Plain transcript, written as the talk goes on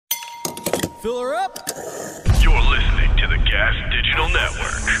Fill her up. You're listening to the Gas Digital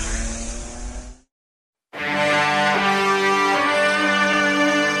Network.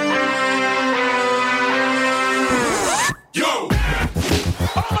 Yo!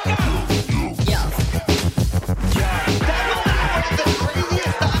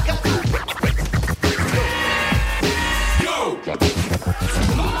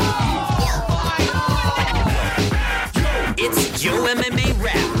 It's Yo MMA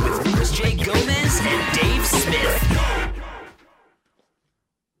Rap with Louis J. Gomez and Dave Smith.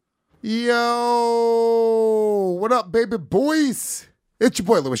 Yo, what up, baby boys? It's your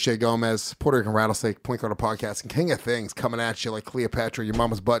boy, Louis J. Gomez, Puerto Rican Rattlesnake, Point Guard Podcast, and King of Things, coming at you like Cleopatra, your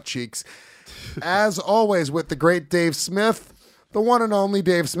mama's butt cheeks. As always, with the great Dave Smith, the one and only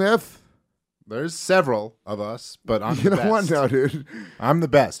Dave Smith. There's several of us, but I'm the best. You know what now, dude? I'm the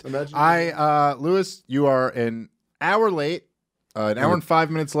best. Imagine Louis, you are an hour late, an hour and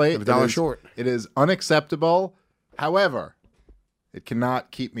 5 minutes late. $1 short. It is unacceptable. However, it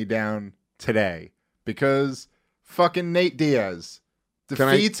cannot keep me down today because fucking Nate Diaz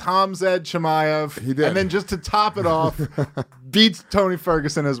defeats Khamzat Chimaev. He did. And then just to top it off, beats Tony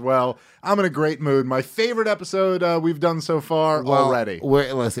Ferguson as well. I'm in a great mood. My favorite episode we've done so far already.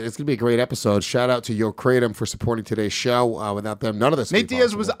 Listen, it's going to be a great episode. Shout out to Yo Kratom for supporting today's show. Without them, none of this Nate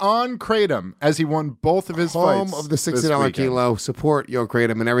Diaz was on Kratom as he won both of his fights. Home of the $60 kilo. Support Yo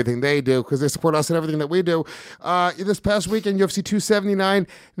Kratom and everything they do because they support us and everything that we do. This past weekend, UFC 279,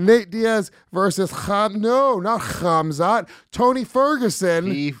 Nate Diaz versus not Khamzat, Tony Ferguson.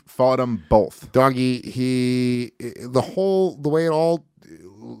 He fought them both. Doggy, the way it all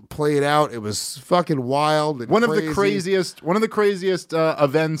played out, it was fucking wild and one crazy. One of the craziest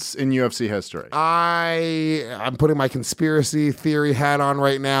events in UFC history. I'm putting my conspiracy theory hat on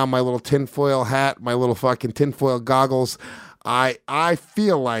right now, my little tinfoil hat, my little fucking tinfoil goggles. I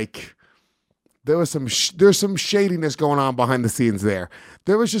feel like there's some shadiness going on behind the scenes there.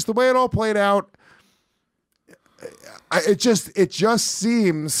 There was just the way it all played out. It just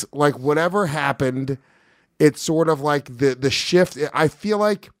seems like whatever happened, it's sort of like the shift. I feel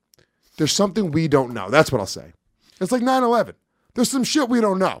like there's something we don't know. That's what I'll say. It's like 9/11. There's some shit we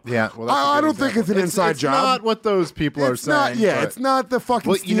don't know. Yeah, well, I don't think it's an inside job. It's not what those people are saying. It's not the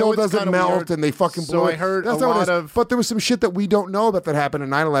fucking steel doesn't melt weird? And they fucking blow So it. I heard That's a not what lot it is. of... But there was some shit that we don't know about that happened in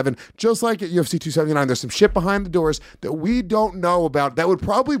 9/11. Just like at UFC 279, there's some shit behind the doors that we don't know about that would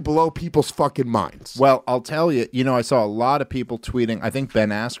probably blow people's fucking minds. Well, I'll tell you, I saw a lot of people tweeting. I think Ben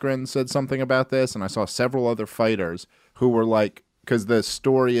Askren said something about this, and I saw several other fighters who were like, because the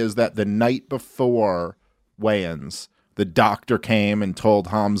story is that the night before weigh-ins, the doctor came and told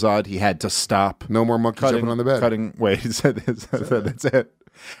Khamzat he had to stop. No more monkeys jumping on the bed. He said that's it.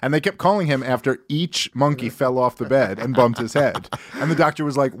 And they kept calling him after each monkey fell off the bed and bumped his head. And the doctor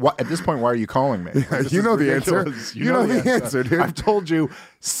was like, "What? At this point, why are you calling me? You know the answer. You know the answer, dude. I've told you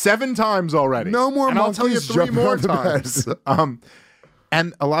 7 times already. No more and monkeys I'll tell you 3 jumping more on the times."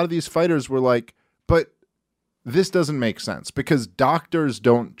 And a lot of these fighters were like, but this doesn't make sense because doctors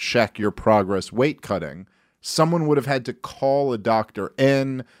don't check your progress weight cutting. Someone would have had to call a doctor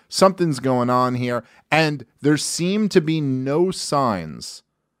in. Something's going on here. And there seemed to be no signs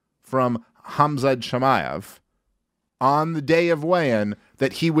from Khamzat Chimaev on the day of weigh-in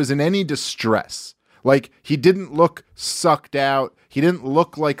that he was in any distress. Like, he didn't look sucked out. He didn't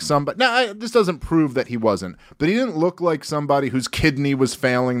look like somebody... Now, this doesn't prove that he wasn't, but he didn't look like somebody whose kidney was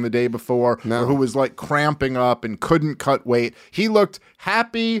failing the day before or who was, like, cramping up and couldn't cut weight. He looked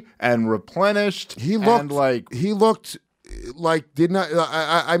happy and replenished. He looked I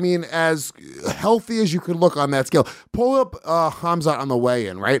mean, as healthy as you could look on that scale. Pull up Khamzat on the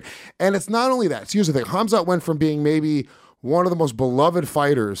weigh-in, right? And it's not only that. So here's the thing. Khamzat went from being maybe one of the most beloved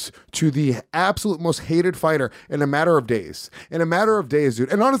fighters to the absolute most hated fighter in a matter of days. In a matter of days,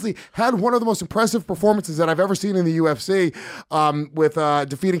 dude. And honestly, had one of the most impressive performances that I've ever seen in the UFC with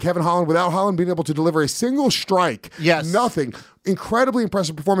defeating Kevin Holland without Holland being able to deliver a single strike. Yes. Nothing. Incredibly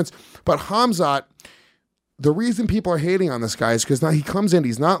impressive performance. But Khamzat, the reason people are hating on this guy is because now he comes in,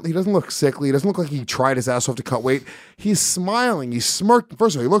 he doesn't look sickly, he doesn't look like he tried his ass off to cut weight. He's smiling, he's smirking.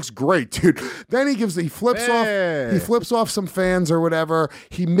 First of all, he looks great, dude. Then he flips off some fans or whatever.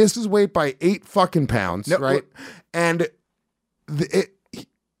 He misses weight by 8 fucking pounds, right? And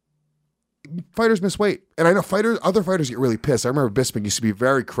fighters miss weight. And I know other fighters get really pissed. I remember Bisping used to be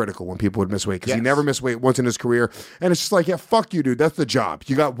very critical when people would miss weight because he never missed weight once in his career. And it's just like, yeah, fuck you, dude. That's the job.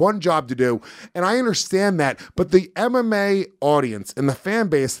 You got one job to do. And I understand that. But the MMA audience and the fan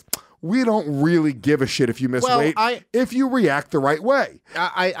base, we don't really give a shit if you miss weight if you react the right way.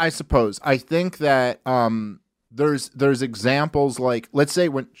 I suppose. I think that there's examples like, let's say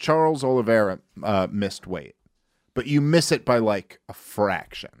when Charles Oliveira missed weight, but you miss it by like a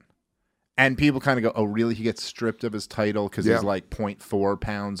fraction. And people kind of go, oh, really? He gets stripped of his title because he's like 0.4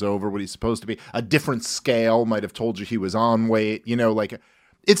 pounds over what he's supposed to be. A different scale might have told you he was on weight. You know, like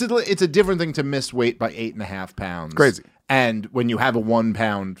it's a different thing to miss weight by 8.5 pounds. Crazy. And when you have a 1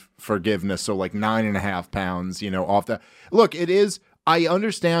 pound forgiveness, so like 9.5 pounds, you know, off the look, it is. I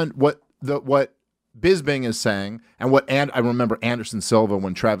understand what Bisping is saying, and I remember Anderson Silva,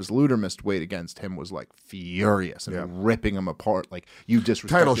 when Travis Lutter missed weight against him, was like furious and ripping him apart. Like, you disrespected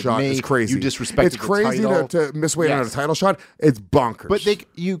title shot me. is crazy. You disrespected it's crazy the title. to miss weight on a title shot. It's bonkers. But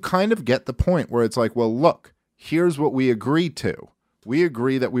you kind of get the point where it's like, well, look, here's what we agreed to. We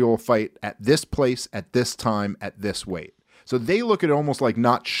agree that we will fight at this place, at this time, at this weight. So they look at it almost like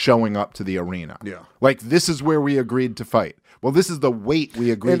not showing up to the arena. Yeah. Like, this is where we agreed to fight. Well, this is the weight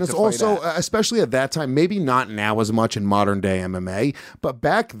we agreed to fight. And it's also, especially at that time, maybe not now as much in modern day MMA, but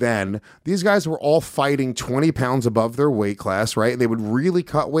back then, these guys were all fighting 20 pounds above their weight class, right? And they would really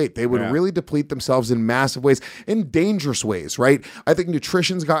cut weight. They would really deplete themselves in massive ways, in dangerous ways, right? I think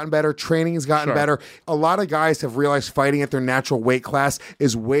nutrition's gotten better, training's gotten better. A lot of guys have realized fighting at their natural weight class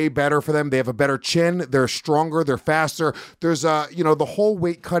is way better for them. They have a better chin, they're stronger, they're faster. There's the whole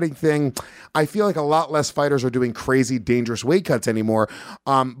weight cutting thing. I feel like a lot less fighters are doing crazy, dangerous weight cuts anymore.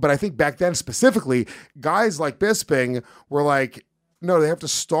 But I think back then specifically, guys like Bisping were like, no, they have to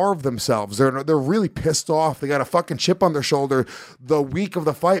starve themselves. They're really pissed off. They got a fucking chip on their shoulder the week of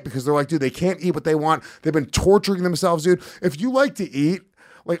the fight because they're like, dude, they can't eat what they want. They've been torturing themselves, dude. If you like to eat,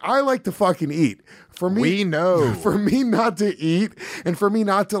 like, I like to fucking eat. For me, we know. For me not to eat and for me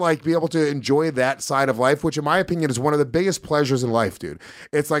not to like be able to enjoy that side of life, which in my opinion is one of the biggest pleasures in life, dude.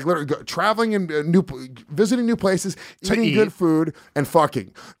 It's like literally traveling and visiting new places, eating good food, and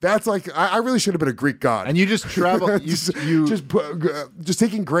fucking. That's like I really should have been a Greek god. And you just travel, just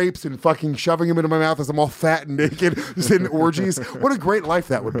taking grapes and fucking shoving them into my mouth as I'm all fat and naked, just in orgies. What a great life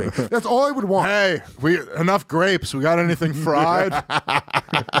that would be. That's all I would want. Hey, enough grapes. We got anything fried?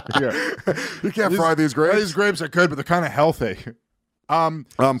 You can't fry these grapes. These grapes are good, but they're kind of healthy.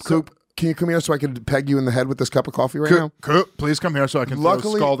 Coop, can you come here so I can peg you in the head with this cup of coffee right now? Coop, please come here so I can throw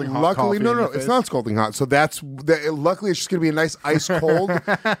scalding hot coffee. No, it's not scalding hot. So luckily it's just going to be a nice ice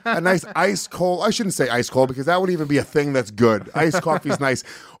cold, I shouldn't say ice cold because that would even be a thing that's good. Iced coffee is nice.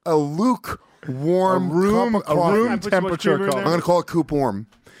 A lukewarm room temperature coffee. I'm going to call it Coop warm.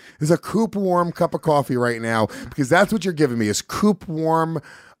 There's a Coop warm cup of coffee right now because that's what you're giving me is Coop warm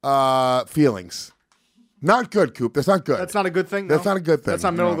feelings. Not good, Coop. That's not good. That's not a good thing? That's not a good thing. That's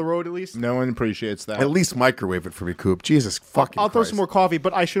not middle of the road, at least? No one appreciates that. At least microwave it for me, Coop. Jesus fucking I'll throw Christ. some more coffee,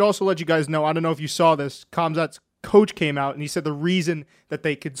 but I should also let you guys know, I don't know if you saw this, Khamzat's coach came out and he said the reason that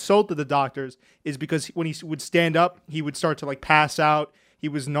they consulted the doctors is because when he would stand up, he would start to like pass out. He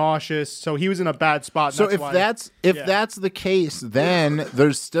was nauseous, so he was in a bad spot. So that's the case, then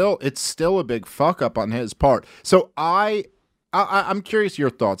it's still a big fuck up on his part. So I'm curious your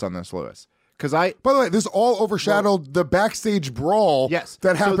thoughts on this, Lewis. By the way, this all overshadowed the backstage brawl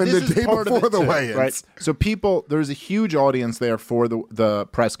that happened the day before the weigh-ins. Right? So there's a huge audience there for the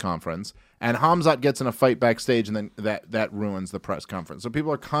press conference, and Khamzat gets in a fight backstage, and then that ruins the press conference. So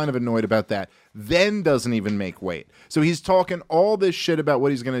people are kind of annoyed about that. Then doesn't even make weight. So he's talking all this shit about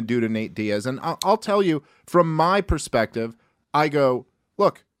what he's going to do to Nate Diaz, and I'll tell you, from my perspective, I go,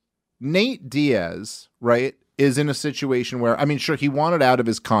 look, Nate Diaz, right, is in a situation where, I mean, sure, he wanted out of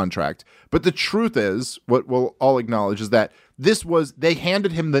his contract, but the truth is, what we'll all acknowledge is that they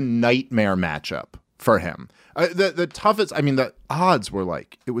handed him the nightmare matchup for him. The toughest, I mean, the odds were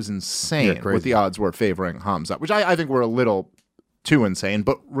like, it was insane what the odds were favoring Khamzat, which I think were a little too insane,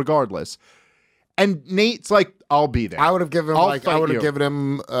 but regardless. And Nate's like, I'll be there. I would have given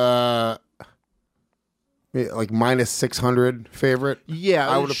him like minus 600 favorite. Yeah,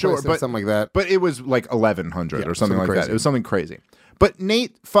 I would have placed him something like that. But it was like 1100 or something like that. It was something crazy. But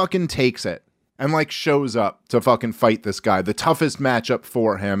Nate fucking takes it and like shows up to fucking fight this guy. The toughest matchup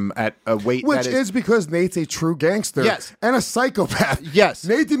for him at a weight which is because Nate's a true gangster and a psychopath. Yes.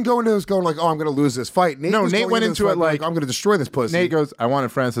 Nate didn't go into this going like, oh, I'm going to lose this fight. Nate went into it like, I'm going to destroy this pussy. Nate goes, I wanted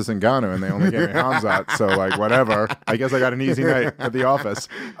Francis Ngannou and they only gave me Khamzat, so like whatever. I guess I got an easy night at the office.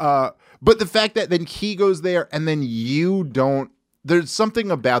 But the fact that then he goes there and then you don't there's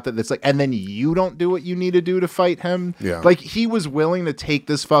something about that that's like, and then you don't do what you need to do to fight him. Yeah. Like, he was willing to take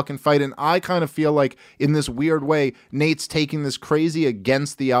this fucking fight, and I kind of feel like, in this weird way, Nate's taking this crazy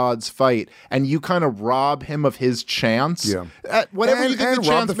against the odds fight, and you kind of rob him of his chance. Yeah. Whatever you think the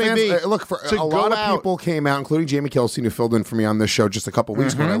chance may be. Look, for a lot of people came out, including Jamie Kilstein, who filled in for me on this show just a couple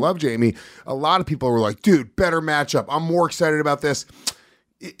weeks ago, and I love Jamie. A lot of people were like, dude, better matchup. I'm more excited about this.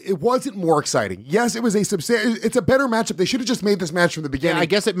 It wasn't more exciting. Yes, it was it's a better matchup. They should have just made this match from the beginning. Yeah, I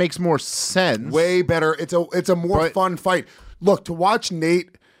guess it makes more sense. Way better. It's a more fun fight. Look, to watch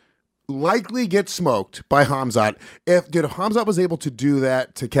Nate likely get smoked by Hamzat. If Hamzat was able to do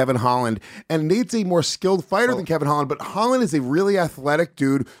that to Kevin Holland, and Nate's a more skilled fighter than Kevin Holland, but Holland is a really athletic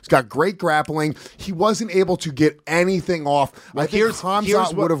dude. He's got great grappling. He wasn't able to get anything off. I think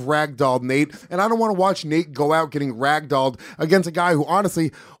Hamzat would have ragdolled Nate, and I don't want to watch Nate go out getting ragdolled against a guy who,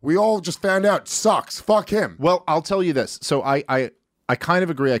 honestly, we all just found out sucks. Fuck him. Well, I'll tell you this. So I kind of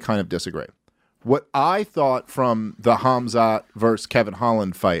agree. I kind of disagree. What I thought from the Hamzat versus Kevin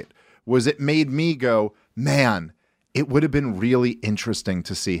Holland fight was it made me go, man, it would have been really interesting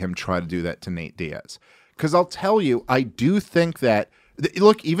to see him try to do that to Nate Diaz. Because I'll tell you, I do think that,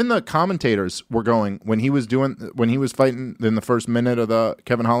 look, even the commentators were going, when he was fighting in the first minute of the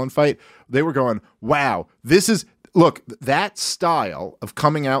Kevin Holland fight, they were going, wow, look, that style of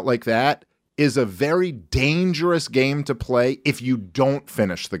coming out like that is a very dangerous game to play if you don't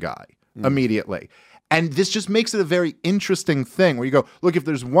finish the guy immediately. And this just makes it a very interesting thing where you go, look, if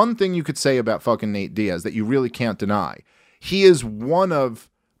there's one thing you could say about fucking Nate Diaz that you really can't deny, he is one of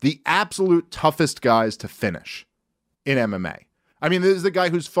the absolute toughest guys to finish in MMA. I mean, this is the guy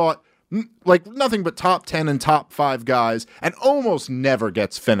who's fought like nothing but top 10 and top 5 guys and almost never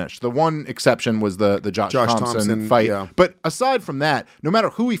gets finished. The one exception was the Josh Thompson fight. Yeah. But aside from that, no matter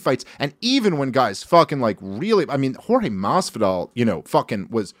who he fights, and even when guys fucking like really, I mean, Jorge Masvidal, fucking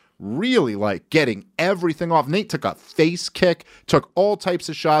was really like getting everything off. Nate took a face kick, took all types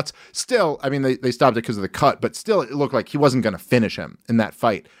of shots. Still, I mean, they stopped it because of the cut, but still it looked like he wasn't going to finish him in that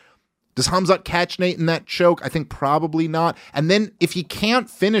fight. Does Hamzat catch Nate in that choke? I think probably not. And then if he can't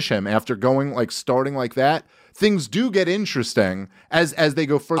finish him after starting like that, things do get interesting as they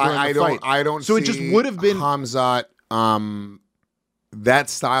go further in the fight. I don't so see it just would have been Hamzat that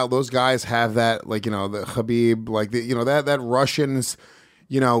style. Those guys have that, like, the Khabib, like that Russians,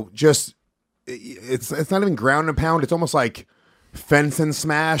 just it's not even ground and pound. It's almost like fence and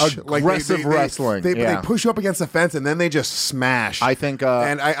smash, aggressive wrestling. They push you up against the fence and then they just smash. I think,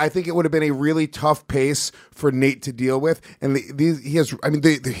 and I think it would have been a really tough pace for Nate to deal with. And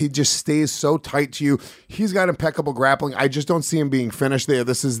he just stays so tight to you. He's got impeccable grappling. I just don't see him being finished there.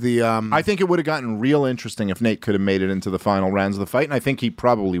 This is the. I think it would have gotten real interesting if Nate could have made it into the final rounds of the fight, and I think he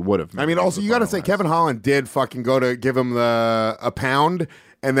probably would have. I mean, also you got to say Kevin Holland did fucking go to give him a pound.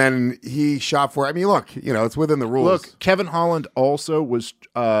 And then he shot for it. I mean, look, it's within the rules. Look, Kevin Holland also was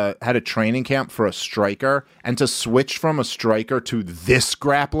had a training camp for a striker, and to switch from a striker to this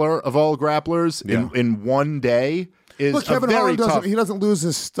grappler of all grapplers in one day is Kevin Holland doesn't lose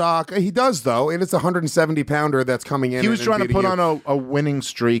his stock. He does, though, and it's a 170-pounder that's coming in. He was trying to put on a winning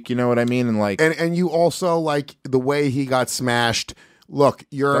streak, you know what I mean? And you also like the way he got smashed. Look,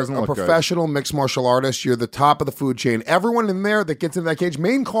 you're a professional mixed martial artist. You're the top of the food chain. Everyone in there that gets into that cage,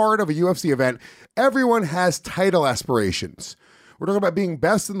 main card of a UFC event, everyone has title aspirations. We're talking about being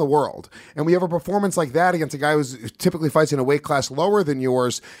best in the world. And we have a performance like that against a guy who typically fights in a weight class lower than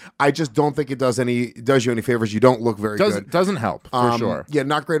yours. I just don't think it does you any favors. You don't look very good. Doesn't help, for sure. Yeah,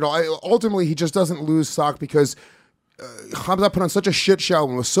 not great at all. Ultimately, he just doesn't lose stock because Hamzat put on such a shit show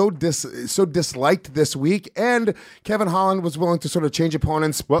and was so disliked this week, and Kevin Holland was willing to sort of change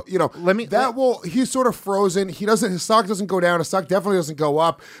opponents. Well, he's sort of frozen. His stock doesn't go down. His stock definitely doesn't go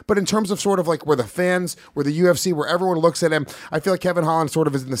up. But in terms of sort of like where the fans, where the UFC, where everyone looks at him, I feel like Kevin Holland sort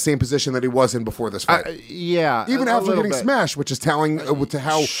of is in the same position that he was in before this fight. Even after getting smashed, which is telling to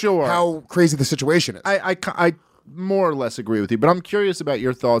how crazy the situation is. I more or less agree with you, but I'm curious about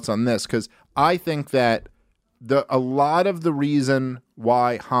your thoughts on this because I think that a lot of the reason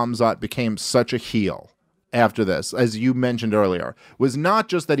why Hamzat became such a heel after this, as you mentioned earlier, was not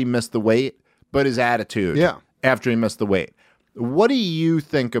just that he missed the weight, but his attitude after he missed the weight. What do you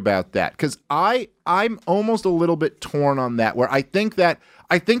think about that? Because I'm almost a little bit torn on that, where I think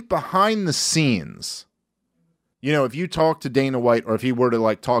behind the scenes, if you talk to Dana White or if he were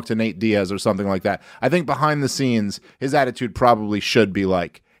to talk to Nate Diaz or something like that, I think behind the scenes, his attitude probably should be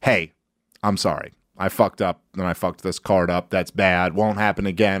like, hey, I'm sorry. I fucked up and I fucked this card up. That's bad. Won't happen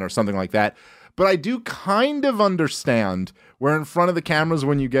again or something like that. But I do kind of understand where in front of the cameras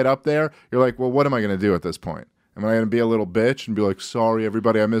when you get up there, you're like, well, what am I going to do at this point? Am I going to be a little bitch and be like, sorry,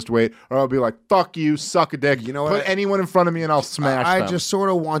 everybody, I missed weight? Or I'll be like, fuck you, suck a dick. You know what? Put anyone in front of me and I'll smash them. I just sort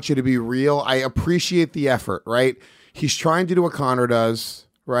of want you to be real. I appreciate the effort, right? He's trying to do what Connor does,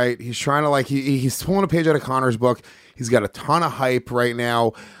 right? He's trying to he's pulling a page out of Connor's book. He's got a ton of hype right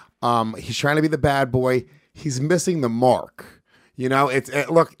now. He's trying to be the bad boy. He's missing the mark. You know,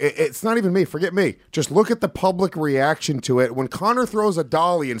 it's not even me. Forget me. Just look at the public reaction to it. When Connor throws a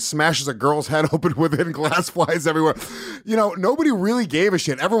dolly and smashes a girl's head open with it and glass flies everywhere, you know, nobody really gave a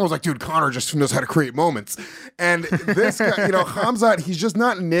shit. Everyone was like, dude, Connor just knows how to create moments. And this guy, you know, Khamzat, he's just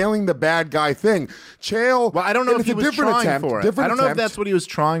not nailing the bad guy thing. Chael, well, I don't know if he was trying for it. I don't know if that's what he was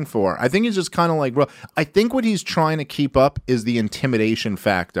trying for. I think he's just kind of like, bro, I think what he's trying to keep up is the intimidation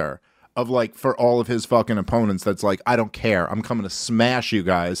factor. Of like for all of his fucking opponents, that's like, I don't care. I'm coming to smash you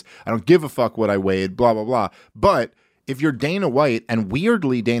guys. I don't give a fuck what I weighed, blah, blah, blah. But if you're Dana White, and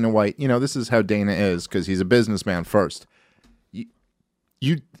weirdly Dana White, you know, this is how Dana is because he's a businessman first.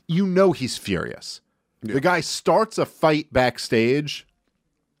 You know he's furious. Yeah. The guy starts a fight backstage,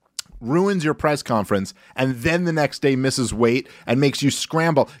 ruins your press conference, and then the next day misses weight and makes you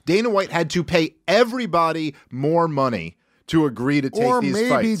scramble. Dana White had to pay everybody more money to agree to take these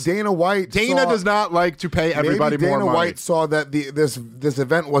fights. Or maybe Dana does not like to pay everybody more money. Dana White saw that this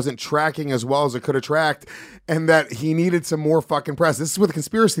event wasn't tracking as well as it could have tracked, and that he needed some more fucking press. This is where the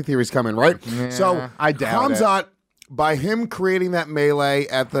conspiracy theories come in, right? Yeah, so I doubt Khamzat, by him creating that melee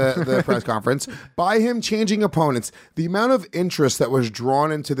at the press conference, by him changing opponents, the amount of interest that was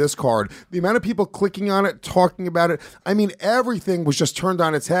drawn into this card, the amount of people clicking on it, talking about it, I mean, everything was just turned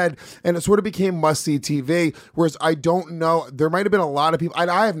on its head, and it sort of became must-see TV, whereas I don't know, there might have been a lot of people,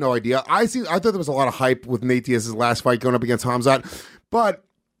 I have no idea. I thought there was a lot of hype with Nate Diaz's last fight going up against Khamzat, but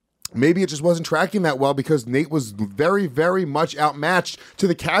maybe it just wasn't tracking that well because Nate was very, very much outmatched to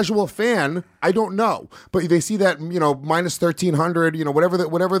the casual fan. I don't know, but they see that, you know, minus 1,300, you know, whatever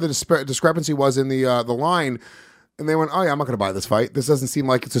the discrepancy was in the line, and they went, oh yeah, I'm not going to buy this fight. This doesn't seem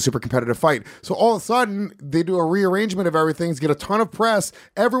like it's a super competitive fight. So all of a sudden, they do a rearrangement of everything, get a ton of press.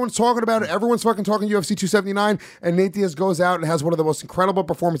 Everyone's talking about it. Everyone's fucking talking UFC 279, and Nate Diaz goes out and has one of the most incredible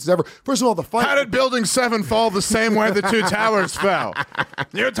performances ever. First of all, the fight. How did Building 7 fall the same way the two towers fell?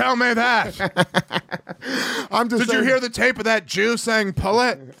 You tell me that. Did you hear the tape of that Jew saying, pull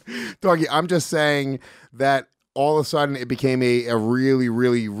it? Doggy, I'm just saying that all of a sudden it became a really,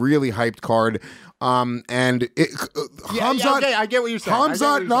 really, really hyped card. And Khamzat, okay, I get what you're saying.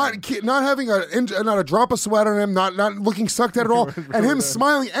 Khamzat not having not a drop of sweat on him, not looking sucked at all, and him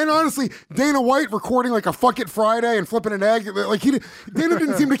smiling. And honestly, Dana White recording like a fuck it Friday and flipping an egg. Like Dana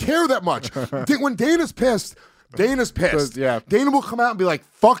didn't seem to care that much. When Dana's pissed. Yeah. Dana will come out and be like,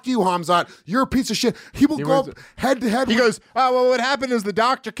 fuck you, Khamzat. You're a piece of shit. He will go up head to head. He goes, oh, well, what happened is the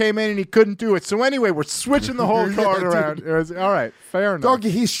doctor came in and he couldn't do it. So anyway, we're switching the whole card around. It was, all right, fair enough. Doggy,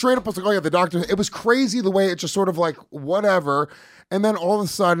 he straight up was like, oh yeah, the doctor. It was crazy the way it just sort of like, whatever. And then all of a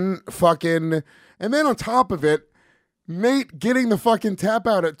sudden, and then on top of it, Nate getting the fucking tap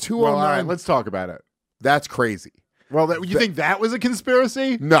out at 209. Well, all right, let's talk about it. That's crazy. Well, you think that was a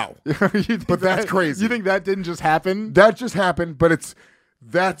conspiracy? No, but that's crazy. You think that didn't just happen? That just happened, but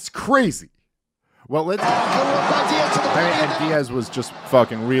that's crazy. Well, let's. And Diaz was just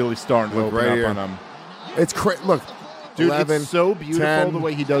fucking really starting to open up on him. It's Look, dude, 11, it's so beautiful 10, the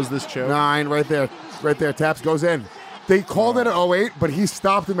way he does this choke. 9, right there. Taps goes in. They called it at 08, but he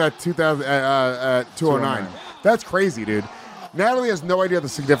stopped him at 209. That's crazy, dude. Natalie has no idea the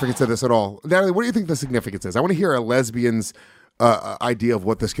significance of this at all. Natalie, what do you think the significance is? I want to hear a lesbian's idea of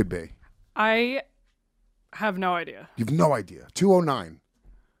what this could be. I have no idea. You've no idea. 209,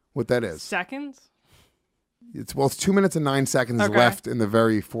 what that is. Seconds? It's 2 minutes and 9 seconds left in the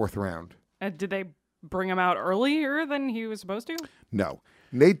very fourth round. Did they bring him out earlier than he was supposed to? No.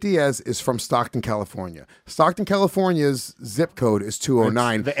 Nate Diaz is from Stockton, California. Stockton, California's zip code is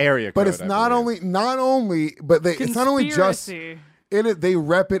 209. It's the area code. But it's not only, it's not only just they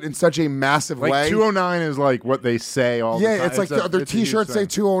rep it in such a massive way. 209 is like what they say all the time. Yeah, it's like their t-shirts say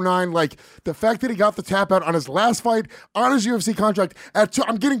 209. Like the fact that he got the tap out on his last fight on his UFC contract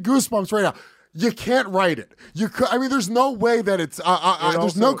I'm getting goosebumps right now. You can't write it. There's no way that it's.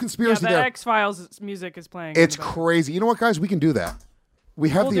 There's no conspiracy there. The X-Files music is playing. It's crazy. You know what, guys? We can do that. We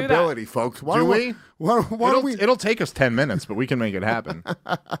have the ability, folks. Why don't we? It'll take us 10 minutes, but we can make it happen.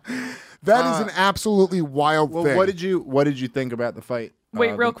 That is an absolutely wild thing. What did you think about the fight?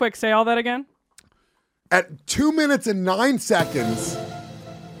 Wait, real quick, say all that again. At 2 minutes and 9 seconds,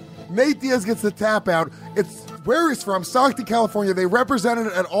 Nate Diaz gets the tap out. It's where he's from, Stockton, California. They represented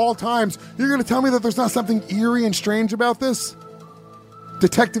it at all times. You're going to tell me that there's not something eerie and strange about this?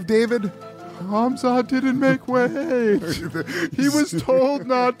 Detective David? Hamza didn't make weight. He was told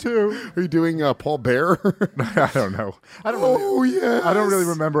not to. Are you doing Paul Bear? I don't know. I don't really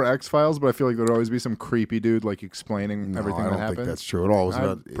remember X-Files, but I feel like there'd always be some creepy dude like explaining everything I that don't happened. think that's true at all. It was I'm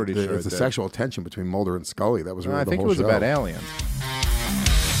about, pretty sure it's it the did. sexual tension between Mulder and Scully. That was really I the think it whole was show. about aliens.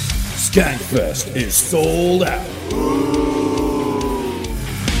 Skankfest is sold out.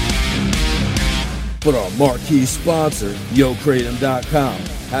 But our marquee sponsor, YoKratom.com,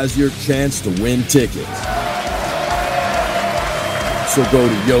 has your chance to win tickets. So go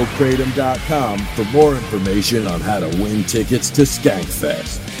to YoKratom.com for more information on how to win tickets to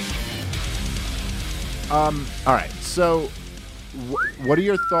Skankfest. All right, so what are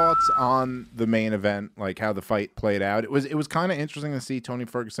your thoughts on the main event, like how the fight played out? It was kind of interesting to see Tony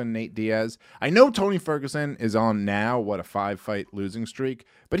Ferguson, Nate Diaz. I know Tony Ferguson is on now, a 5-fight losing streak,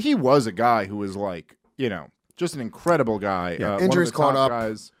 but he was a guy who was like, just an incredible guy. Yeah, one of injuries the caught top up.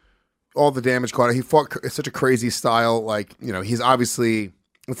 guys. All the damage caught. He fought such a crazy style. Like, he's obviously,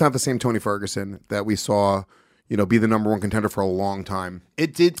 it's not the same Tony Ferguson that we saw, be the number one contender for a long time.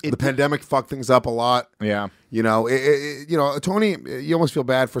 The pandemic fucked things up a lot. Yeah. Tony, you almost feel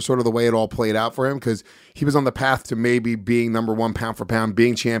bad for sort of the way it all played out for him because he was on the path to maybe being number one pound for pound,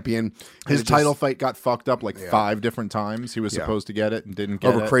 being champion. His title fight got fucked up like 5 different times. He was supposed to get it and didn't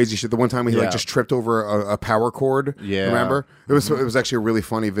get over it. Crazy shit. The one time he just tripped over a power cord. Yeah. Remember? It was actually a really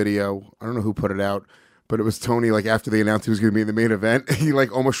funny video. I don't know who put it out. But it was Tony, like, after they announced he was going to be in the main event, he,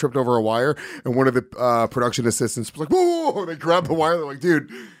 like, almost tripped over a wire, and one of the production assistants was like, whoa, they grabbed the wire, they're like, dude.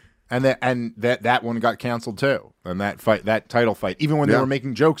 And that one got canceled, too. And that title fight, even when they were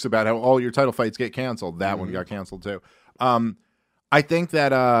making jokes about how all your title fights get canceled, that one got canceled, too. I think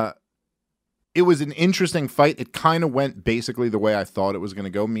that it was an interesting fight. It kind of went basically the way I thought it was going to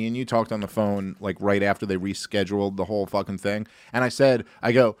go. Me and you talked on the phone, like, right after they rescheduled the whole fucking thing. And I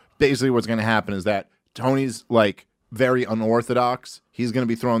go, basically what's going to happen is that Tony's like very unorthodox. He's going to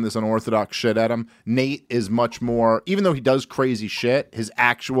be throwing this unorthodox shit at him. Nate is much more, even though he does crazy shit, his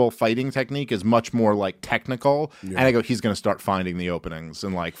actual fighting technique is much more like technical. Yeah. And I go, he's going to start finding the openings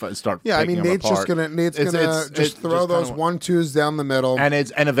and like start. Yeah, I mean, Nate's apart. Nate's gonna just throw those 1-2s down the middle, and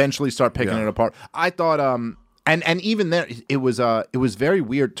eventually start picking it apart. I thought, and even there, it was very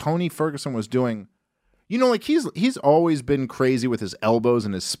weird. Tony Ferguson was doing. Like he's always been crazy with his elbows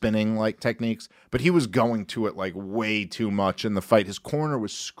and his spinning like techniques, but he was going to it like way too much in the fight. His corner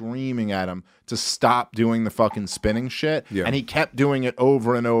was screaming at him to stop doing the fucking spinning shit, and he kept doing it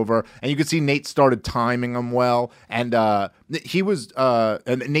over and over. And you could see Nate started timing him well, and and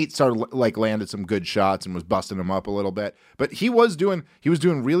Nate started like landed some good shots and was busting him up a little bit. But he was doing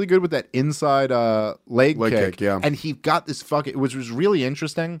really good with that inside leg kick, and he got this fucking, which was really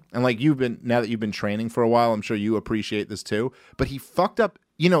interesting. And like now that you've been training for a while, I'm sure you appreciate this too. But he fucked up.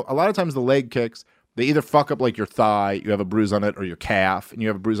 A lot of times the leg kicks, they either fuck up like your thigh, you have a bruise on it, or your calf, and you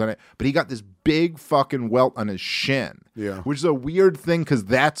have a bruise on it. But he got this big fucking welt on his shin, which is a weird thing because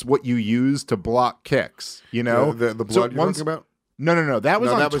that's what you use to block kicks. The blood you're talking about? No. That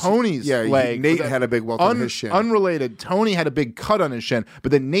was on Tony's leg. Nate had a big welt on his shin. Unrelated. Tony had a big cut on his shin,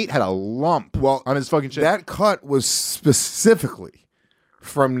 but then Nate had a lump on his fucking shin. That cut was specifically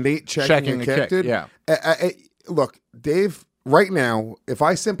from Nate checking a kick, dude. Yeah. Look, Dave, right now, if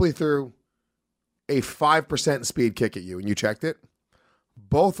I simply threw a 5% speed kick at you and you checked it,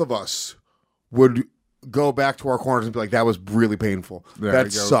 both of us would go back to our corners and be like, that was really painful.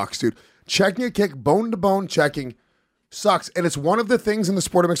 That sucks, dude. Checking a kick, bone to bone checking sucks. And it's one of the things in the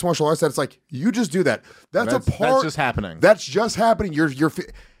sport of mixed martial arts that it's like, you just do that. That's just happening. That's just happening.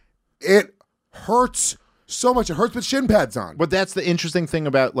 It hurts so much. It hurts with shin pads on. But that's the interesting thing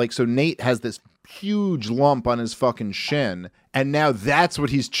about, like, so Nate has this huge lump on his fucking shin, and now that's what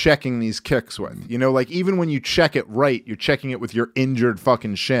he's checking these kicks with. Like, even when you check it right, you're checking it with your injured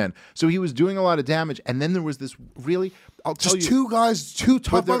fucking shin. So he was doing a lot of damage, and then there was this really, I'll tell you, two guys, two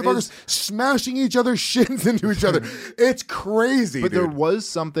tough motherfuckers smashing each other's shins into each other. It's crazy, But dude. there was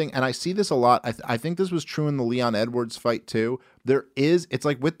something, and I see this a lot. I think this was true in the Leon Edwards fight too. It's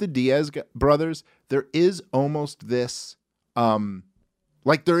like with the Diaz brothers, there is almost this,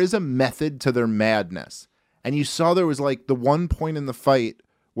 like there is a method to their madness. And you saw there was like the one point in the fight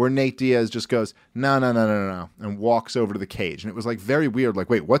where Nate Diaz just goes, no, and walks over to the cage. And it was like very weird. Like,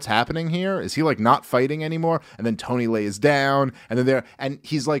 wait, what's happening here? Is he like not fighting anymore? And then Tony lays down, and then and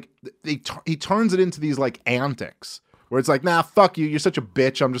he's like, he turns it into these like antics where it's like, nah, fuck you. You're such a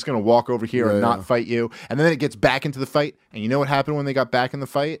bitch. I'm just going to walk over here and not fight you. And then it gets back into the fight. And you know what happened when they got back in the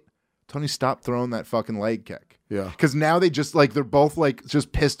fight? Tony stopped throwing that fucking leg kick. Yeah. Because now they just like they're both like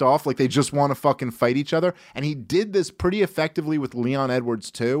just pissed off, like they just want to fucking fight each other. And he did this pretty effectively with Leon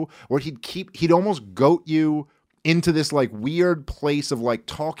Edwards too, where he'd almost goat you into this like weird place of like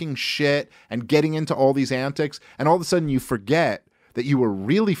talking shit and getting into all these antics, and all of a sudden you forget that you were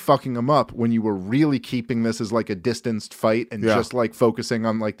really fucking him up when you were really keeping this as like a distanced fight and just like focusing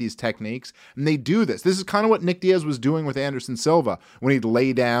on like these techniques. And they do this. This is kind of what Nick Diaz was doing with Anderson Silva when he'd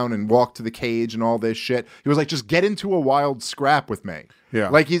lay down and walk to the cage and all this shit. He was like, just get into a wild scrap with me. Yeah.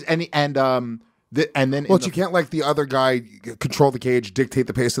 Like he's and then Well, you can't like the other guy control the cage, dictate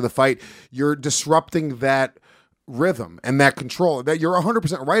the pace of the fight. You're disrupting that rhythm and that control. That you're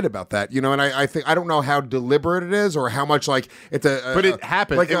 100% right about that, and I think I don't know how deliberate it is or how much like it's but it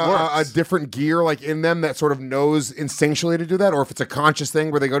happens like it a different gear like in them that sort of knows instinctually to do that, or if it's a conscious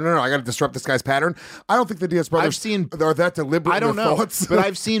thing where they go, no, I got to disrupt this guy's pattern. I don't think the Diaz brothers are that deliberate. I don't in their know, thoughts. but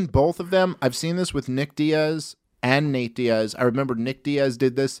I've seen both of them. I've seen this with Nick Diaz and Nate Diaz. I remember Nick Diaz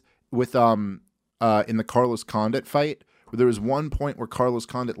did this with in the Carlos Condit fight. There was one point where Carlos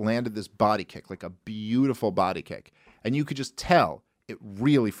Condit landed this body kick, like a beautiful body kick. And you could just tell it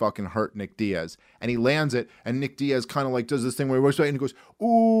really fucking hurt Nick Diaz. And he lands it, and Nick Diaz kind of like does this thing where he works right, and he goes,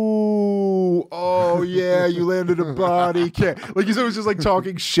 ooh, oh yeah, you landed a body kick. Like he's always just like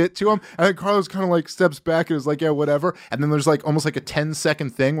talking shit to him. And then Carlos kind of like steps back and is like, yeah, whatever. And then there's like almost like a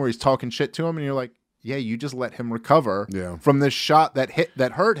 10-second thing where he's talking shit to him, and you're like, yeah, you just let him recover from this shot that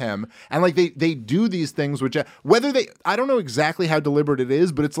hurt him. And like they do these things, which I don't know exactly how deliberate it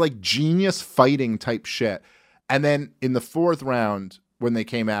is, but it's like genius fighting type shit. And then in the fourth round, when they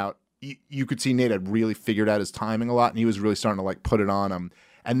came out, you could see Nate had really figured out his timing a lot, and he was really starting to like put it on him.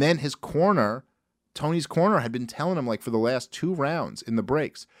 And then his corner, Tony's corner, had been telling him like for the last 2 rounds in the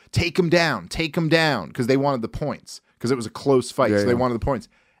breaks, take him down, because they wanted the points, because it was a close fight, so they wanted the points.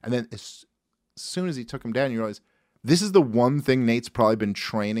 And then as soon as he took him down, you realize this is the one thing Nate's probably been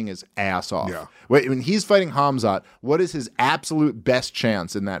training his ass off. Yeah. When he's fighting Khamzat, what is his absolute best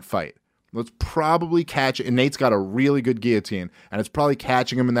chance in that fight? Let's probably catch it. And Nate's got a really good guillotine, and it's probably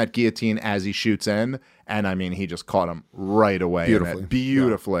catching him in that guillotine as he shoots in. And I mean, he just caught him right away.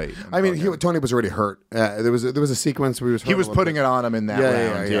 Beautifully. Yeah. I mean, Tony was already hurt. There was a sequence where he was putting it on him in that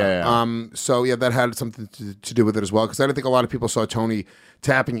round. Yeah. So yeah, that had something to do with it as well, because I don't think a lot of people saw Tony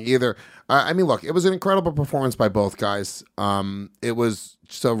tapping either. I mean, look, it was an incredible performance by both guys. It was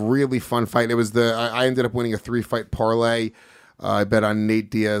just a really fun fight. It was I ended up winning a 3-fight parlay. I bet on Nate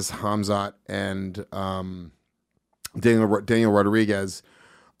Diaz, Khamzat, and Daniel Rodriguez.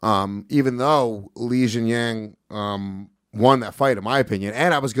 Even though Li Jinyang won that fight, in my opinion,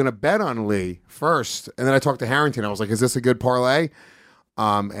 and I was going to bet on Lee first, and then I talked to Harrington. I was like, "Is this a good parlay?"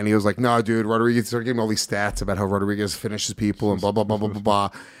 And he was like, "No, dude." Rodriguez started giving me all these stats about how Rodriguez finishes people and blah blah blah blah blah blah.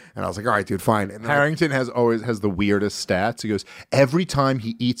 And I was like, "All right, dude, fine." And Harrington always has the weirdest stats. He goes, every time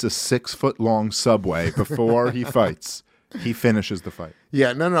he eats a 6-foot-long Subway before he fights, he finishes the fight.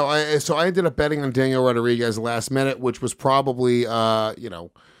 Yeah, no. So I ended up betting on Daniel Rodriguez last minute, which was probably, it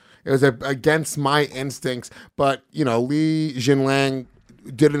was against my instincts. But, Li Jinliang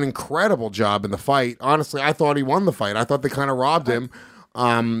did an incredible job in the fight. Honestly, I thought he won the fight. I thought they kind of robbed him. But,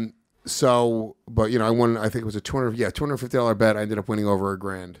 I won, I think it was a $250 bet. I ended up winning over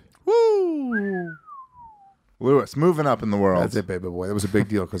 $1,000. Woo! Lewis, moving up in the world. That's it, baby boy. That was a big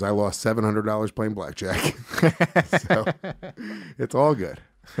deal because I lost $700 playing blackjack. So it's all good.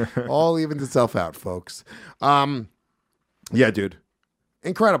 All evens itself out, folks. Yeah, dude.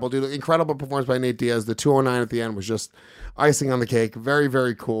 Incredible, dude. Incredible performance by Nate Diaz. The 209 at the end was just icing on the cake. Very,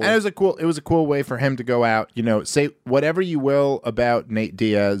 very cool. And it was a cool way for him to go out. Say whatever you will about Nate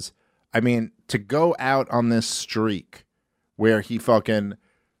Diaz. I mean, to go out on this streak where he fucking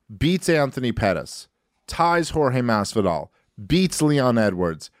beats Anthony Pettis, ties Jorge Masvidal, beats Leon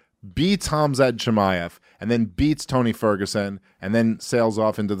Edwards, beats Khamzat Chimaev, and then beats Tony Ferguson, and then sails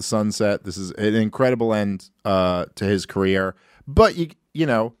off into the sunset. This is an incredible end to his career. But,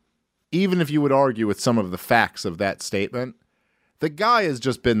 even if you would argue with some of the facts of that statement, the guy has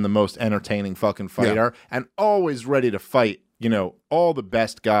just been the most entertaining fucking fighter and always ready to fight, all the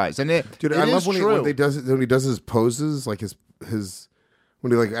best guys. And I love when he does his poses, like his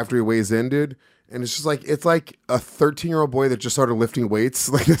when he after he weighs in, dude. And it's just it's like a 13-year-old boy that just started lifting weights.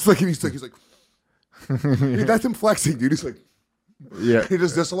 He's like, that's him flexing, dude. He's like, yeah, he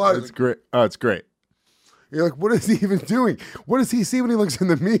does this a lot. It's great. Oh, it's great. You're like, what is he even doing? What does he see when he looks in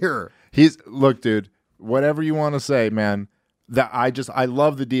the mirror? Look, dude. Whatever you want to say, man. I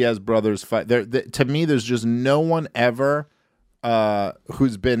love the Diaz brothers fight. To me, there's just no one ever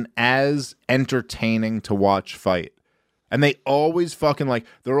who's been as entertaining to watch fight. And they always fucking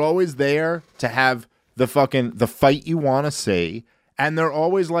they're always there to have the fight you want to see, and they're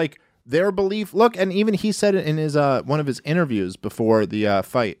always like their belief. Look, and even he said it in his one of his interviews before the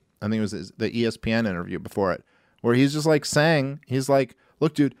fight. I think it was the ESPN interview before it, where he's just like saying, he's like,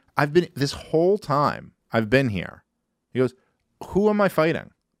 look, dude, I've been this whole time I've been here. He goes, who am I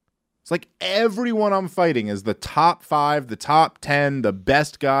fighting? It's like everyone I'm fighting is the top 5, the top 10, the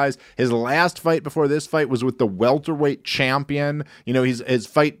best guys. His last fight before this fight was with the welterweight champion. You know, his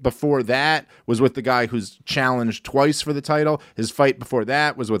fight before that was with the guy who's challenged twice for the title. His fight before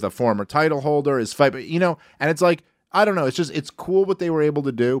that was with a former title holder. His fight, you know, and it's like, I don't know. It's cool what they were able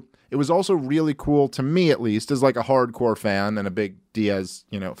to do. It was also really cool to me, at least, as like a hardcore fan and a big Diaz,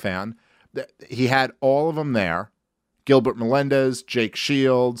 you know, fan. He had all of them there. Gilbert Melendez, Jake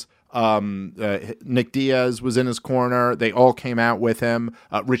Shields, Nick Diaz was in his corner. They all came out with him.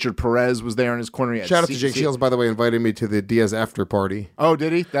 Richard Perez was there in his corner. Shout out to Jake Shields, by the way, invited me to the Diaz after party. Oh,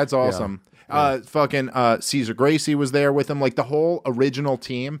 did he? That's awesome. Yeah. Cesar Gracie was there with him, like the whole original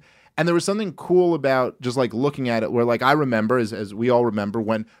team. And there was something cool about just like looking at it where like I remember, as we all remember,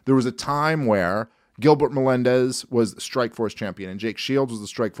 when there was a time where Gilbert Melendez was the Strikeforce champion and Jake Shields was the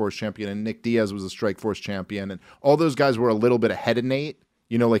Strikeforce champion and Nick Diaz was the Strikeforce champion. And all those guys were a little bit ahead of Nate,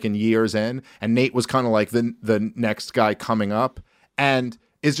 you know, like in years in. And Nate was kind of like the next guy coming up. And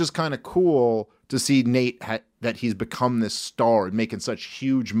it's just kind of cool to see Nate that he's become this star and making such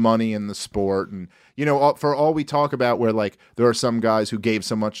huge money in the sport. And, you know, for all we talk about where like there are some guys who gave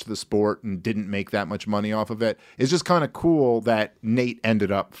so much to the sport and didn't make that much money off of it, it's just kind of cool that Nate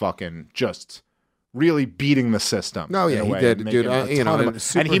ended up fucking just really beating the system. No, yeah, he did, dude. You know,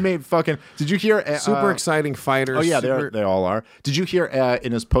 and he made fucking. Did you hear? Super exciting fighters. Oh yeah, they all are. Did you hear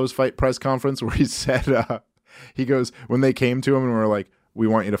in his post-fight press conference where he said he goes when they came to him and were like, we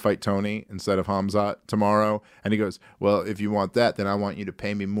want you to fight Tony instead of Hamzat tomorrow. And he goes, well, if you want that, then I want you to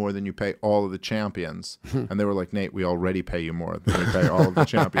pay me more than you pay all of the champions. And they were like, Nate, we already pay you more than we pay all of the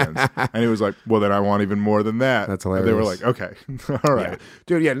champions. And he was like, well, then I want even more than that. That's hilarious. And they were like, okay, all right. Yeah.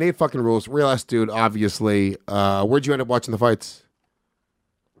 Dude, yeah, Nate fucking rules. Real ass dude, obviously. Where'd you end up watching the fights?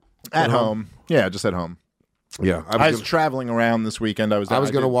 At home. Yeah, just at home. Yeah, I was traveling around this weekend. I was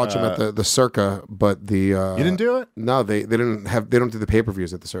going to watch them at the Circa, but the you didn't do it. No, they don't do the pay per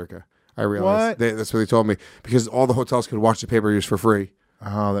views at the Circa. I realized that's what they told me because all the hotels could watch the pay per views for free.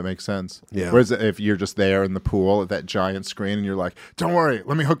 Oh, that makes sense. Yeah. Whereas if you're just there in the pool at that giant screen and you're like, don't worry,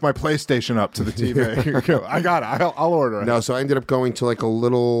 let me hook my PlayStation up to the TV. Here you go. I got it. I'll order it. No, so I ended up going to like a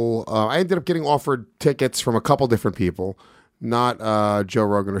little. I ended up getting offered tickets from a couple different people. Not Joe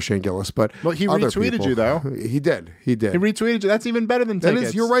Rogan or Shane Gillis, but he retweeted you though. He did. He retweeted you. That's even better than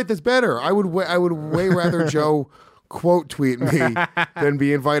tickets. You're right. That's better. I would way rather Joe quote tweet me than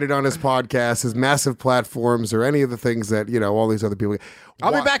be invited on his podcast, his massive platforms, or any of the things that all these other people.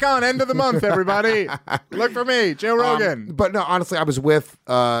 I'll be back on end of the month, everybody. Look for me, Joe Rogan. But no, honestly, I was with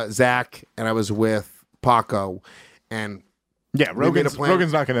Zach and I was with Paco and. Yeah, Rogan's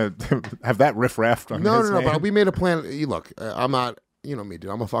not going to have that riffraff on his name. But we made a plan. Look, I'm not, you know me,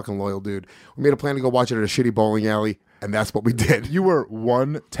 dude. I'm a fucking loyal dude. We made a plan to go watch it at a shitty bowling alley, and that's what we did. You were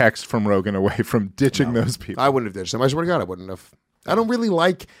one text from Rogan away from ditching those people. I wouldn't have ditched them. I swear to God, I wouldn't have. I don't really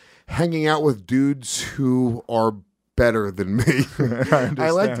like hanging out with dudes who are better than me. I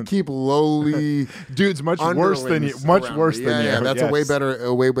like to keep lowly dudes much worse than you. Much worse than you. Yeah, that's a way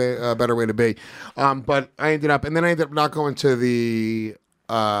better way to be. But I ended up not going to the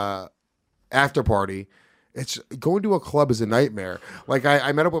after party. It's going to a club is a nightmare. Like I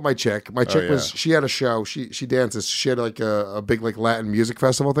met up with my chick. My chick she had a show. She dances. She had like a big like Latin music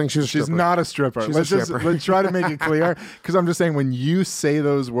festival thing. She's not a stripper. Let's try to make it clear because I'm just saying when you say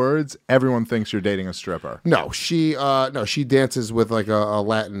those words, everyone thinks you're dating a stripper. No, she dances with like a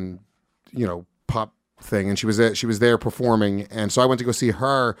Latin, pop thing, and she was there performing, and so I went to go see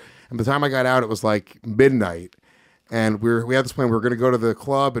her. And by the time I got out, it was like midnight. And we had this plan. We were going to go to the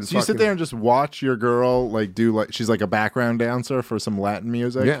club, and so you sit there and just watch your girl she's like a background dancer for some Latin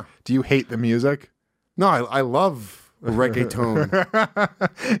music. Yeah. Do you hate the music? No, I love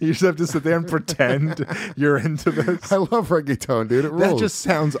reggaeton. You just have to sit there and pretend you're into this. I love reggaeton, dude. It rules. That just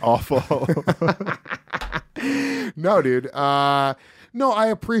sounds awful. No, dude. No, I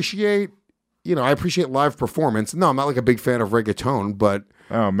appreciate live performance. No, I'm not like a big fan of reggaeton, but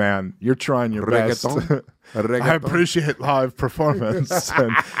oh man, you're trying your best. Reggaeton. I appreciate live performance.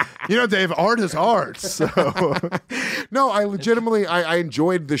 And, Dave, art is art. So no, I legitimately I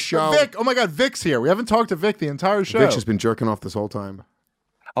enjoyed the show. Vic, oh my God, Vic's here. We haven't talked to Vic the entire show. Vic's just been jerking off this whole time.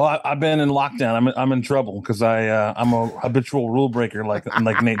 Oh, I've been in lockdown. I'm in trouble because I'm a habitual rule breaker like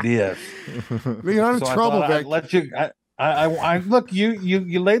Nate Diaz. You're not in trouble, Vic. I look.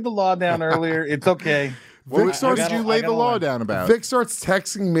 You laid the law down earlier. It's okay. Vic What did you lay the law down about? Vic starts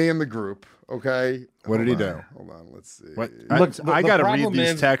texting me in the group. Okay. What did he do? Hold on. Let's see. What? Look, I the got to read problem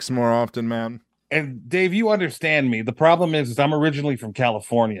these is- texts more often, man. And Dave, you understand me. The problem is I'm originally from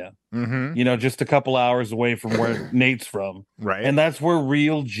California. Mm-hmm. You know, just a couple hours away from where Nate's from, Right. and that's where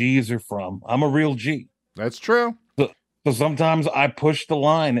real G's are from. I'm a real G. That's true. So sometimes I push the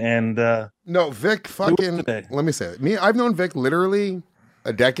line, and No, Vic fucking. today. Let me say it. I've known Vic literally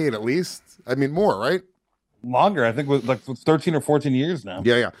a decade at least. I mean, more, right? longer. I think it was like 13 or 14 years now.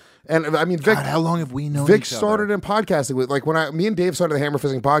 Yeah. And I mean, Vic. God, how long have we known Vic each started other? in podcasting with me and Dave started the Hammer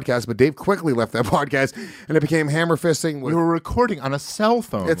Fisting podcast, but Dave quickly left that podcast and it became Hammer Fisting. We were recording on a cell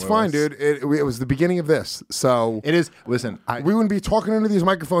phone. It's fine, dude. It was the beginning of this, so It is. Listen, we wouldn't be talking into these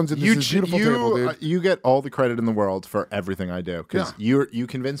microphones at this beautiful table, dude. You get all the credit in the world for everything I do because you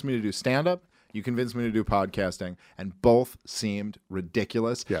convinced me to do stand up. You convinced me to do podcasting, and both seemed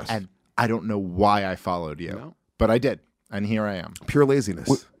ridiculous. Yes. And I don't know why I followed you, but I did, and here I am. Pure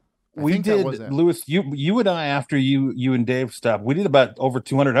laziness. We think that was did, it. Lewis. You and I, after you and Dave stopped, we did about over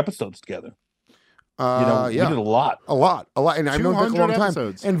 200 episodes together. Yeah. We did a lot. A lot. And I've known Vic a 200 long time.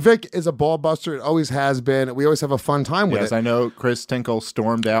 episodes. And Vic is a ball buster. It always has been. We always have a fun time with Yes, it. I know Chris Tinkle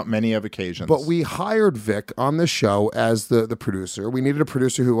stormed out many of occasions. But we hired Vic on this show as the producer. We needed a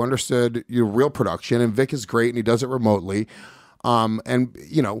producer who understood real production, and Vic is great, and he does it remotely.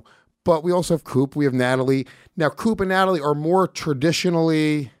 But we also have Coop. We have Natalie. Now, Coop and Natalie are more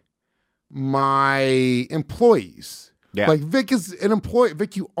traditionally my employees. Yeah. Like Vic is an employee.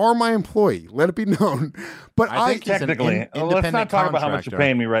 Vic, you are my employee. Let it be known. But I think he's an Technically, let's independent not talk about how much you're contractor.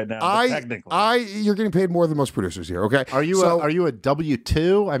 paying me right now. but technically, you're getting paid more than most producers here. Okay. Are you a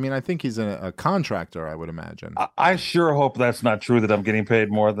W-2? I mean, I think he's a contractor. I would imagine. I sure hope that's not true. That I'm getting paid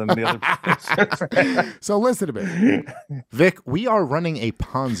more than the other producers. So listen to me. Vic, we are running a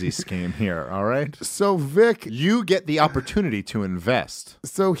Ponzi scheme here. All right. So Vic, You get the opportunity to invest.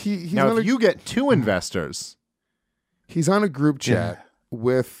 so he's Now, on if you get two investors, he's on a group chat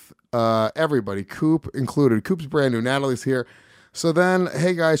with everybody, Coop included. Coop's brand new. Natalie's here. So then,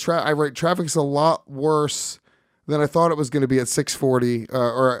 hey guys, I write traffic's a lot worse than I thought it was going to be at 6:40,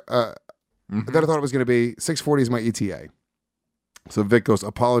 than I thought it was going to be. 6:40 is my ETA. So Vic goes,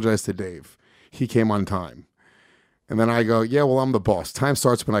 apologize to Dave. He came on time. And then I go, yeah, well, I'm the boss. Time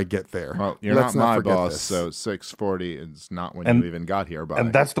starts when I get there. well, you're Let's not my forget boss, this. so 6:40 is not when And- you even got here. By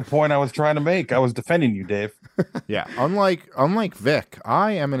and that's the point I was trying to make. I was defending you, Dave. yeah. Unlike Vic,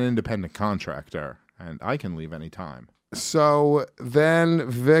 I am an independent contractor, and I can leave any time. So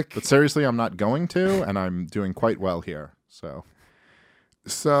then Vic, But seriously, I'm not going to, and I'm doing quite well here. So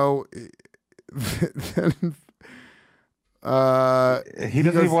then He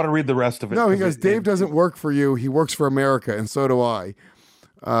doesn't even want to read the rest of it. no, he 'cause goes, Dave doesn't work for you. He works for America, and so do I.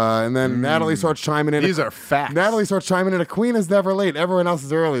 And then Natalie starts chiming in. these are facts. Natalie starts chiming in. A queen is never late. Everyone else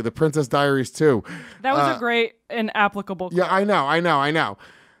is early. The Princess Diaries too. That was a great and applicable quote. Yeah, I know.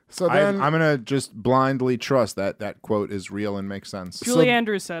 So then, I'm gonna just blindly trust that quote is real and makes sense. Julie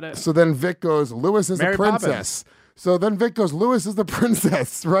Andrews said it. so then Vic goes, Lewis is Mary a princess. So then Vic goes, Lewis is the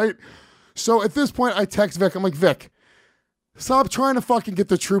princess, right? So at this point, I text Vic. I'm like, Vic, stop trying to fucking get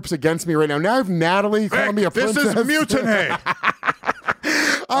the troops against me right now. Now I have Natalie calling me a princess.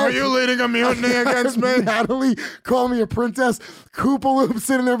 Are you leading a mutiny against me? Natalie calling me a princess. Koopaloop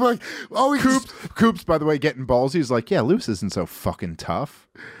sitting there like, oh, Coop's, by the way, getting ballsy. He's like, yeah, Lewis isn't so fucking tough.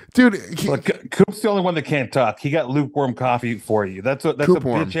 dude. Look, Coop's the only one that can't talk. He got lukewarm coffee for you. That's a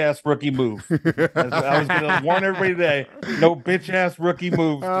Coopworm. bitch ass rookie move. I was going to warn everybody today. No bitch ass rookie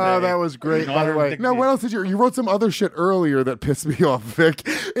moves. Oh, today. that was great. In By the honor of way, Dick Now, G. what else did you wrote some other shit earlier that pissed me off, Vic.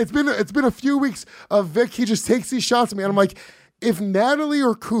 It's been a few weeks of Vic. He just takes these shots at me, and I'm like, if Natalie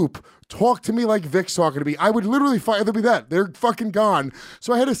or Coop talk to me like Vic's talking to me, I would literally fight. They'll be that. They're fucking gone.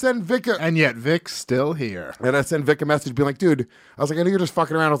 So I had to send Vic and yet Vic's still here. and I sent Vic a message being like, dude, I was like, I know you're just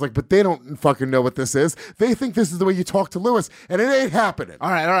fucking around. I was like, but they don't fucking know what this is. They think this is the way you talk to Lewis, and it ain't happening.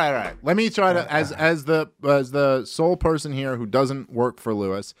 All right. Let me try to, as the sole person here who doesn't work for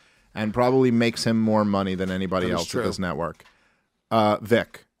Lewis and probably makes him more money than anybody That is else true. at this network.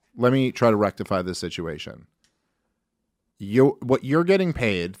 Vic, let me try to rectify this situation. What you're getting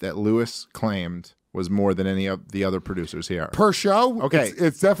paid that Lewis claimed was more than any of the other producers here. Per show, Okay.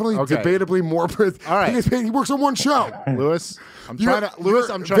 it's definitely Okay. debatably more. All right. He gets paid. He works on one show. Lewis, I'm trying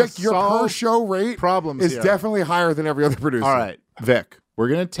to Vic, your solve per show rate problems is here. definitely higher than every other producer. All right, Vic, we're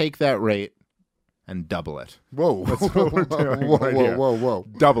gonna take that rate and double it. Whoa. That's what we're doing right here. Whoa.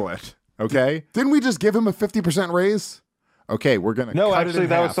 Double it, okay? Didn't we just give him a 50% raise? Okay, we're gonna. No, cut it actually, in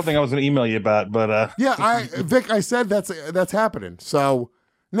that was half. something I was going to email you about. But Yeah, Vic, I said that's happening. So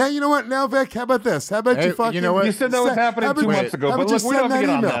now you know what? Now, Vic, how about this? How about Hey, you fucking? you know what? you said that was happening how about- 2 months ago. How But about you look, we don't send have to that get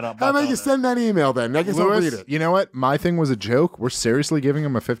on email? that. How about you send that email then? I guess I'll read Lewis, it. you know what? My thing was a joke. We're seriously giving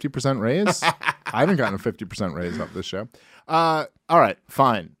him a 50% raise. I haven't gotten a 50% raise off this show. All right,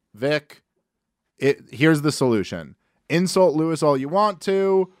 fine, Vic. Here's the solution: insult Lewis all you want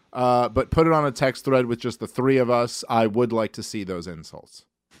to, but put it on a text thread with just the three of us. I would like to see those insults.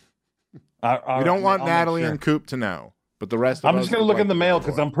 We don't want Natalie and Coop to know, but the rest of I'm us just going to would look in the like mail to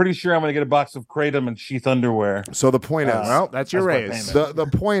because know. I'm pretty sure I'm going to get a box of Kratom and sheath underwear. So the point is, Well, that's your That's my raise. payment. the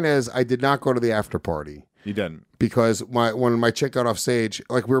point is, I did not go to the after party You didn't. because when my chick got off stage,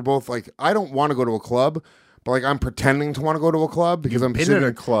 like we were both like, I don't want to go to a club, but like I'm pretending to want to go to a club because I'm Been sitting at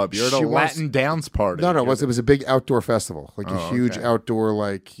a club. You're at a she wants- Latin dance party. No, it was a big outdoor festival, like a Oh, huge okay. outdoor,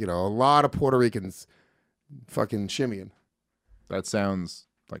 like a lot of Puerto Ricans, fucking shimmying, That sounds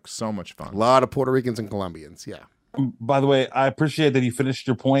like so much a fun. lot of Puerto Ricans and Colombians. Yeah, By the way, I appreciate that you finished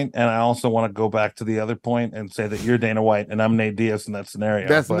your point, and I also want to go back to the other point and say that you're Dana White and I'm Nate Diaz in that scenario.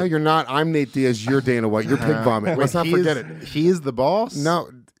 that's but no, you're not. I'm Nate Diaz. You're Dana White. You're Pig Vomit. Let's not forget it. He's the boss? No,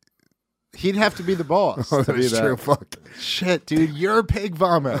 He'd have to be the boss. oh, to be that's that. true. Fuck. Shit, dude, you're Pig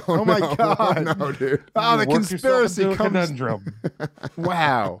Vomit. Oh, my no. God. No, dude. Oh, the Work yourself conspiracy into a comes. conundrum.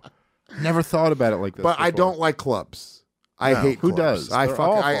 Wow. Never thought about it like this. But I before. don't like clubs. I No, hate who clubs. does? I They're fuck.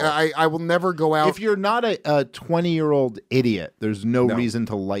 awful. I will never go out. If you're not a 20-year-old idiot, there's no reason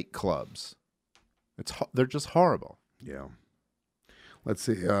to like clubs. They're just horrible. Yeah. Let's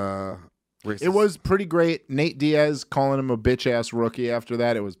see. It was pretty great. Nate Diaz calling him a bitch ass rookie after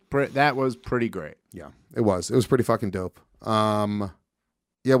that. That was pretty great. Yeah, it was. It was pretty fucking dope.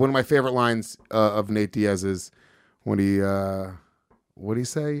 Yeah, one of my favorite lines of Nate Diaz is when he what did he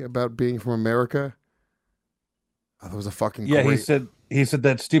say about being from America? Oh, that was a fucking Yeah, great... he said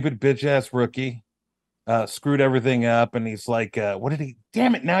that stupid bitch ass rookie screwed everything up, and he's like, what did he?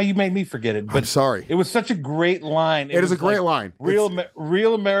 Damn it! Now you made me forget it. I'm But sorry. it was such a great line. It is was a great like, line.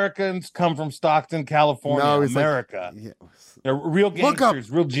 Real Americans come from Stockton, California. No, it's like- America. Yeah. They're real Look up. gangsters,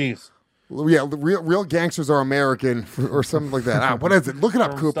 real G's. Yeah, the real gangsters are American or something like that. What is it? Look it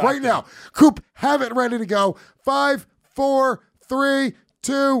up, From Coop, Stockton. right now. Coop, have it ready to go. 5, 4, 3,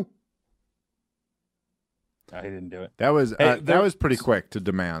 2. I didn't do it. That was Hey, that was pretty quick to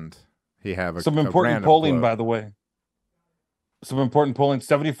demand he have Some a important random polling, quote. by the way. Some important polling.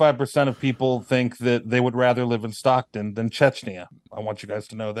 75% of people think that they would rather live in Stockton than Chechnya. I want you guys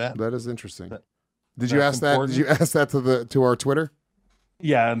to know that. That is interesting. That- Did you that's ask that? important. Did you ask that to our Twitter?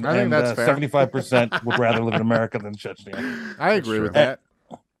 Yeah, and, I think that's fair. 75% would rather live in America than Chechnya. I agree with true. that.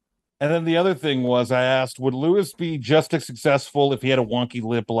 And then the other thing was, I asked, would Lewis be just as successful if he had a wonky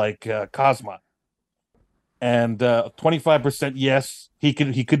lip like Cosma? And 25% yes, he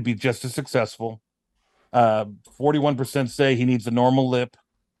could be just as successful. 41% say he needs a normal lip,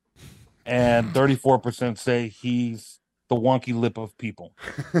 and 34% say he's the wonky lip of people.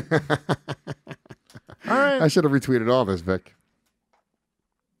 All right. I should have retweeted all this, Vic.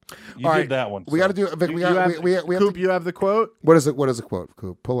 You All did right, that one. We got to do Vic. We have Coop, to, you have the quote? what is it? What is the quote?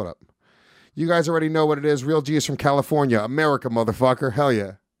 Coop, pull it up. You guys already know what it is. Real G's from California, America, motherfucker. Hell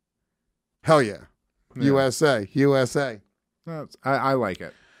yeah, hell yeah. Yeah. USA. I like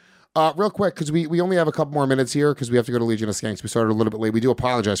it. Real quick, because we only have a couple more minutes here because we have to go to Legion of Skanks. We started a little bit late. We do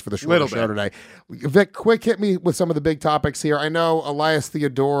apologize for the short Little show bit. today. Vic, quick hit me with some of the big topics here. I know Elias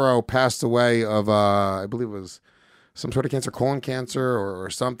Theodoro passed away of, I believe it was some sort of cancer, colon cancer or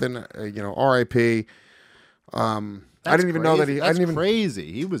something, RIP. I didn't even know that That's I didn't even.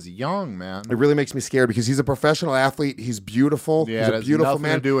 crazy. He was young, man. It really makes me scared because he's a professional athlete. He's beautiful. Yeah, he's it a has beautiful nothing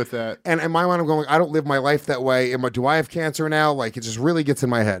man. to do with that. And in my mind, I'm going, I don't live my life that way. Do I have cancer now? Like, it just really gets in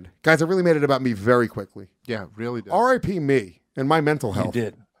my head. Guys, it really made it about me very quickly. Yeah, really did. R.I.P. me and my mental health. You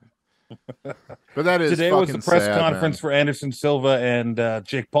did. But that is Today was the fucking press sad, conference man. for Anderson Silva and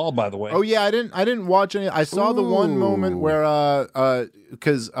Jake Paul, by the way. Oh yeah, I didn't watch any. I saw the one moment Ooh. where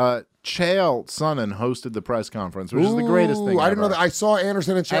because Chael Sonnen hosted the press conference, which is the greatest thing. I didn't know ever. that. I saw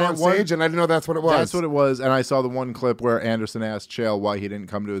Anderson and Chael And on at one- stage, and I didn't know that's what it was. That's what it was, and I saw the one clip where Anderson asked Chael why he didn't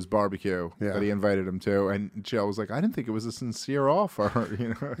come to his barbecue Yeah. that he invited him to, and Chael was like, "I didn't think it was a sincere offer."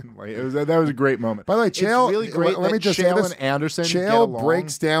 Like that was a great moment. By the way, It's Chael. really great. Let me that just say Chael this: and Anderson get Chael along.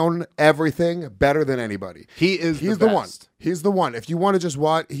 breaks down everything better than anybody. He's the the one. best. He's the one. If you want to just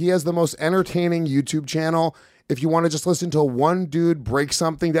watch, he has the most entertaining YouTube channel. If you want to just listen to one dude break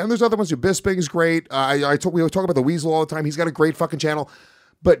something down, there's other ones too. Bisping's great. We talk about the Weasel all the time. He's got a great fucking channel.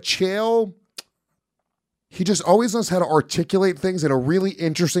 But Chael, he just always knows how to articulate things in a really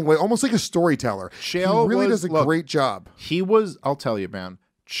interesting way, almost like a storyteller. Chael he really was- does a look, great job. He was, I'll tell you, man,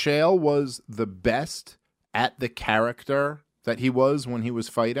 Chael was the best at the character that he was when he was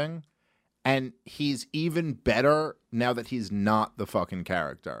fighting. And he's even better now that he's not the fucking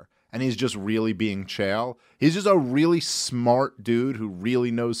character. And he's just really being Chael. He's just a really smart dude who really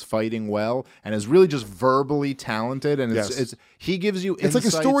knows fighting well and is really just verbally talented. And it's he gives you It's like a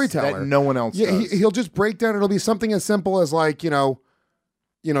insights storyteller that no one else does. He'll just break down. It'll be something as simple as like,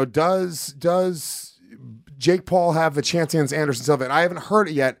 does Jake Paul have a chance against Anderson Silva? And I haven't heard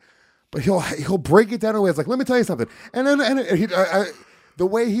it yet, but he'll break it down in a way. It's like, let me tell you something. And then the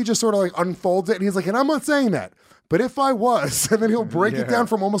way he just sort of like unfolds it, and he's like, and I'm not saying that, but if I was, and then he'll break it down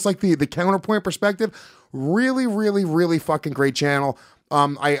from almost like the counterpoint perspective. Really, really, really fucking great channel.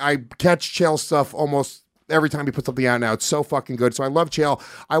 I catch Chael stuff almost every time he puts something out now. It's so fucking good. So I love Chael.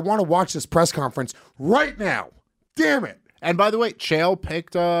 I want to watch this press conference right now. Damn it. And by the way, Chael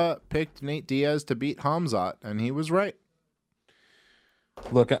picked Nate Diaz to beat Hamzat, and he was right.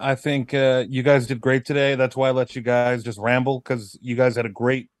 Look, I think you guys did great today. That's why I let you guys just ramble, because you guys had a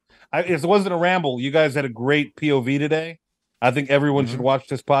great. If it wasn't a ramble, you guys had a great POV today. I think everyone should watch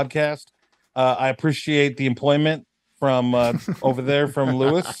this podcast. I appreciate the employment from over there from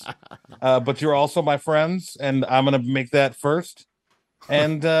Lewis, but you're also my friends, and I'm going to make that first.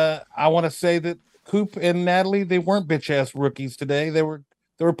 And I want to say that Coop and Natalie, they weren't bitch ass rookies today. They were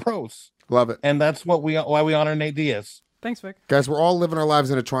pros. Love it. And that's why we honor Nate Diaz. Thanks, Vic. Guys, we're all living our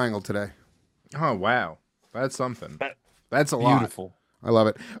lives in a triangle today. Oh, wow. That's something. That's a lot. Beautiful. I love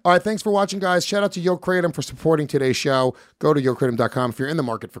it. All right, thanks for watching, guys. Shout out to Yo Kratom for supporting today's show. Go to YoKratom.com if you're in the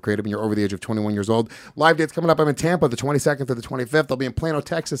market for Kratom and you're over the age of 21 years old. Live dates coming up. I'm in Tampa the 22nd to the 25th. I'll be in Plano,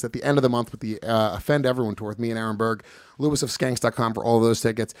 Texas at the end of the month with the Offend Everyone tour with me and Aaron Berg. Lewis of Skanks.com for all of those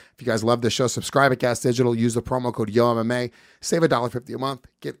tickets. If you guys love this show, subscribe at Gas Digital. Use the promo code YOMMA. Save $1.50 a month.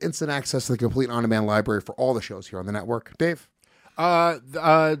 Get instant access to the complete on-demand library for all the shows here on the network. Dave?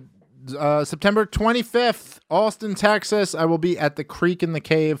 September 25th, Austin, Texas. I will be at the Creek in the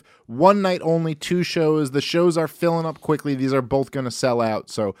Cave. One night only, 2 shows. The shows are filling up quickly. These are both going to sell out.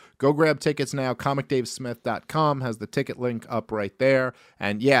 So go grab tickets now. ComicDaveSmith.com has the ticket link up right there.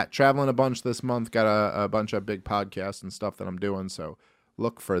 And yeah, traveling a bunch this month. Got a bunch of big podcasts and stuff that I'm doing. So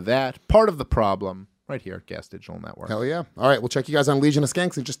look for that. Part of the problem right here at Gas Digital Network. Hell yeah. All right, we'll check you guys on Legion of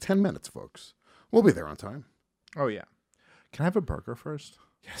Skanks in just 10 minutes, folks. We'll be there on time. Oh, yeah. Can I have a burger first?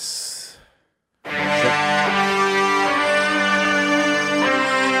 Yes.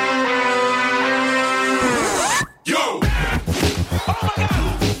 Yo! Yo!